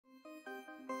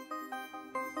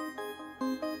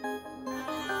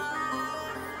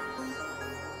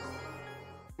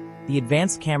The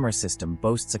advanced camera system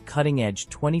boasts a cutting-edge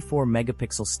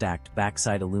 24-megapixel stacked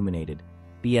backside-illuminated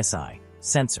 (BSI)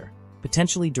 sensor,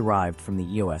 potentially derived from the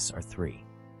EOS R3.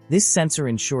 This sensor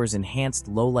ensures enhanced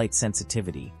low-light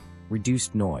sensitivity,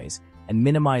 reduced noise, and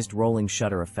minimized rolling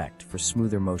shutter effect for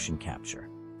smoother motion capture.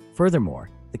 Furthermore,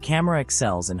 the camera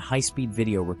excels in high-speed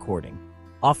video recording,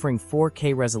 offering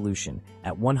 4K resolution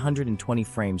at 120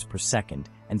 frames per second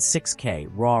and 6K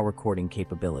RAW recording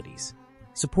capabilities.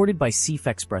 Supported by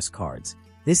CFexpress cards,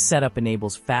 this setup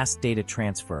enables fast data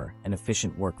transfer and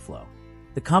efficient workflow.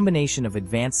 The combination of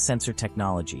advanced sensor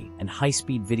technology and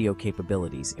high-speed video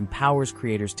capabilities empowers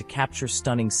creators to capture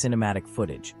stunning cinematic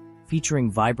footage,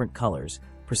 featuring vibrant colors,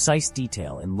 precise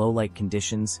detail in low-light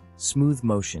conditions, smooth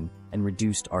motion, and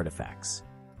reduced artifacts.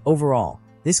 Overall,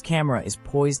 this camera is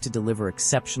poised to deliver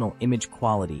exceptional image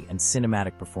quality and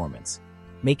cinematic performance,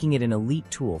 making it an elite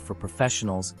tool for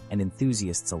professionals and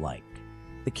enthusiasts alike.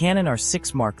 The Canon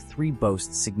R6 Mark III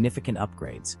boasts significant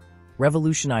upgrades,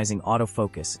 revolutionizing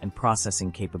autofocus and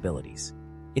processing capabilities.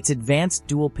 Its advanced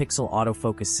dual-pixel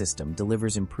autofocus system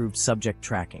delivers improved subject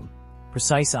tracking,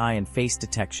 precise eye and face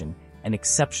detection, and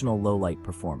exceptional low-light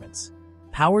performance.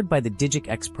 Powered by the Digic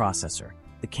X processor,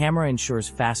 the camera ensures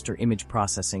faster image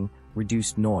processing,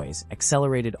 reduced noise,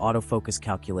 accelerated autofocus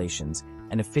calculations,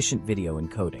 and efficient video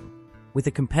encoding. With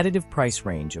a competitive price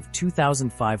range of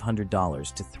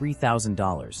 $2,500 to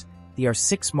 $3,000, the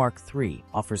R6 Mark III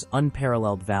offers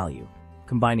unparalleled value,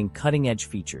 combining cutting-edge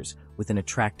features with an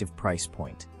attractive price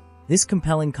point. This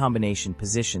compelling combination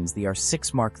positions the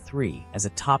R6 Mark III as a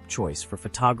top choice for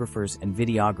photographers and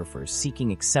videographers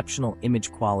seeking exceptional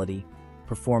image quality,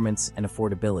 performance, and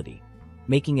affordability,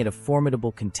 making it a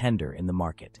formidable contender in the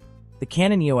market. The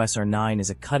Canon EOS R9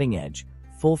 is a cutting-edge,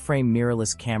 full-frame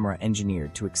mirrorless camera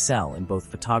engineered to excel in both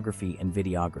photography and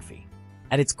videography.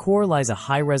 At its core lies a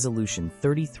high-resolution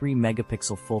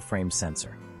 33-megapixel full-frame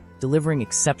sensor, delivering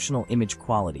exceptional image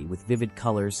quality with vivid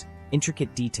colors,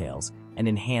 intricate details, and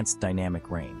enhanced dynamic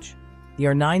range. The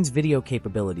R9's video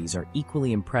capabilities are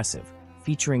equally impressive,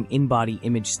 featuring in-body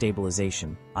image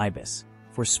stabilization (IBIS)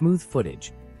 for smooth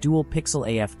footage, dual-pixel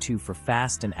AF2 for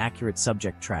fast and accurate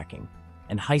subject tracking,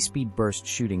 and high-speed burst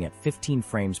shooting at 15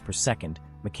 frames per second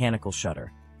mechanical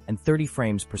shutter and 30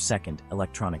 frames per second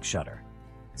electronic shutter.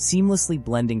 Seamlessly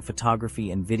blending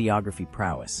photography and videography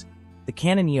prowess, the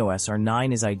Canon EOS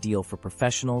R9 is ideal for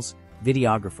professionals,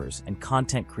 videographers, and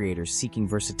content creators seeking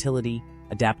versatility,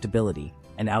 adaptability,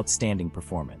 and outstanding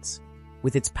performance.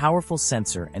 With its powerful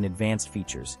sensor and advanced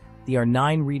features, the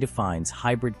R9 redefines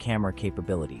hybrid camera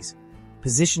capabilities,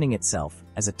 positioning itself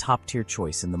as a top-tier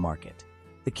choice in the market.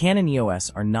 The Canon EOS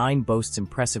R9 boasts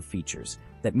impressive features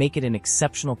that make it an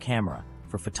exceptional camera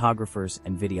for photographers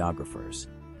and videographers.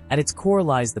 At its core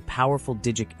lies the powerful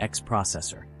Digic X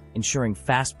processor, ensuring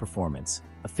fast performance,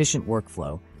 efficient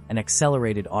workflow, and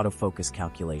accelerated autofocus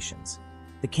calculations.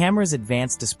 The camera's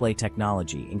advanced display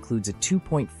technology includes a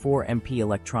 2.4 MP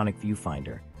electronic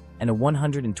viewfinder and a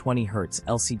 120 Hz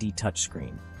LCD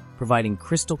touchscreen, providing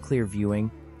crystal-clear viewing,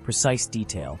 precise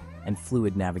detail, and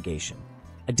fluid navigation.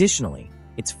 Additionally,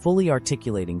 its fully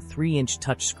articulating 3-inch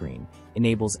touchscreen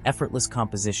enables effortless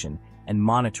composition and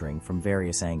monitoring from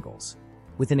various angles.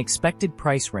 With an expected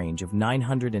price range of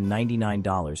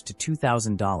 $999 to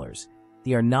 $2,000,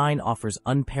 the R9 offers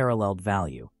unparalleled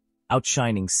value,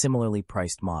 outshining similarly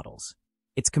priced models.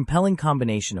 Its compelling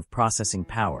combination of processing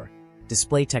power,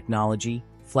 display technology,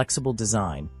 flexible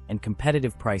design, and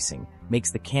competitive pricing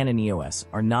makes the Canon EOS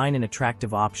R9 an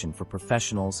attractive option for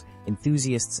professionals,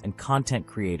 enthusiasts, and content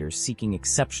creators seeking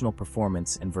exceptional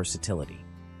performance and versatility.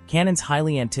 Canon's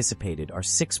highly anticipated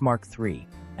R6 Mark III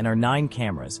and R9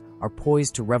 cameras are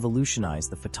poised to revolutionize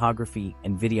the photography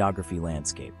and videography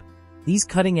landscape. These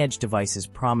cutting-edge devices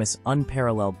promise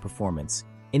unparalleled performance,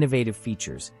 innovative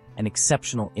features, and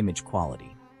exceptional image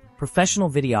quality. Professional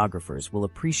videographers will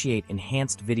appreciate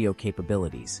enhanced video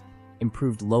capabilities,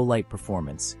 improved low-light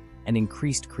performance, and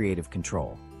increased creative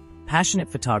control. Passionate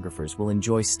photographers will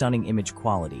enjoy stunning image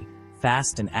quality,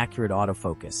 fast and accurate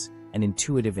autofocus, and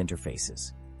intuitive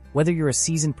interfaces. Whether you're a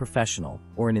seasoned professional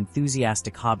or an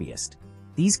enthusiastic hobbyist,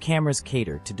 these cameras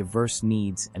cater to diverse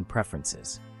needs and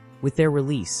preferences. With their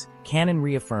release, Canon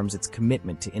reaffirms its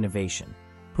commitment to innovation,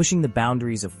 pushing the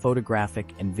boundaries of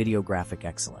photographic and videographic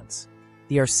excellence.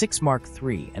 The R6 Mark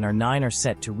III and R9 are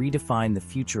set to redefine the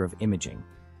future of imaging,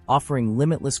 offering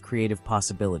limitless creative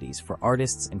possibilities for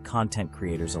artists and content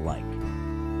creators alike.